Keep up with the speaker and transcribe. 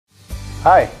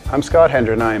Hi, I'm Scott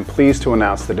Hendren and I am pleased to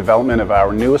announce the development of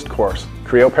our newest course,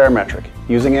 Creo Parametric,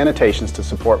 using annotations to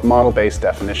support model-based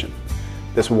definition.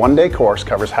 This one-day course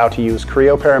covers how to use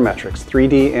Creo Parametric's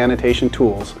 3D annotation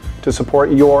tools to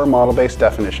support your model-based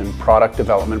definition product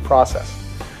development process.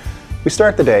 We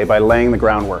start the day by laying the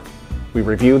groundwork. We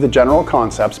review the general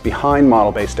concepts behind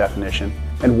model-based definition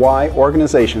and why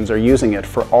organizations are using it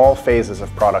for all phases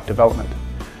of product development.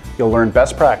 You'll learn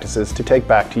best practices to take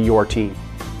back to your team.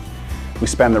 We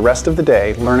spend the rest of the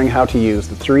day learning how to use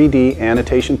the 3D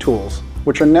annotation tools,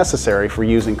 which are necessary for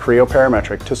using Creo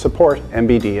Parametric to support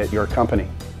MBD at your company.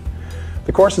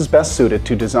 The course is best suited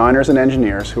to designers and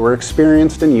engineers who are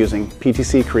experienced in using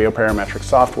PTC Creo Parametric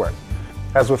software.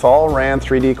 As with all RAND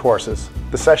 3D courses,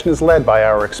 the session is led by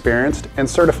our experienced and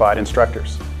certified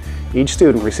instructors. Each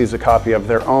student receives a copy of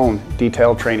their own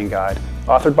detailed training guide,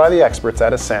 authored by the experts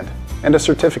at Ascent, and a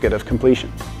certificate of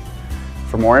completion.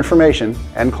 For more information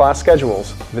and class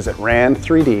schedules, visit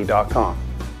rand3d.com.